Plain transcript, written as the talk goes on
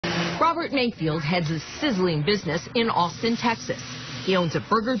Robert Mayfield heads a sizzling business in Austin, Texas. He owns a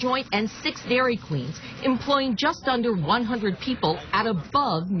burger joint and 6 Dairy Queens, employing just under 100 people at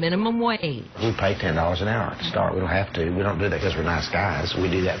above minimum wage. We pay $10 an hour to start. We don't have to. We don't do that because we're nice guys. We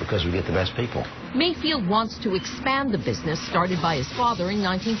do that because we get the best people. Mayfield wants to expand the business started by his father in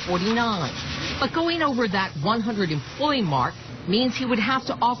 1949. But going over that 100 employee mark means he would have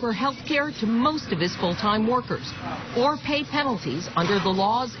to offer health care to most of his full-time workers or pay penalties under the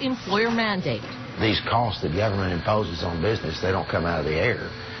law's employer mandate. These costs that government imposes on business, they don't come out of the air.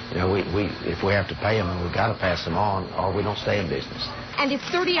 You know, if we have to pay them, then we've got to pass them on or we don't stay in business. And if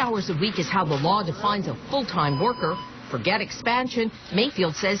 30 hours a week is how the law defines a full-time worker, forget expansion.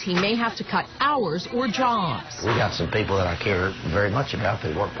 Mayfield says he may have to cut hours or jobs. We got some people that I care very much about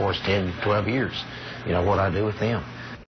that work for us 10, 12 years. You know, what I do with them.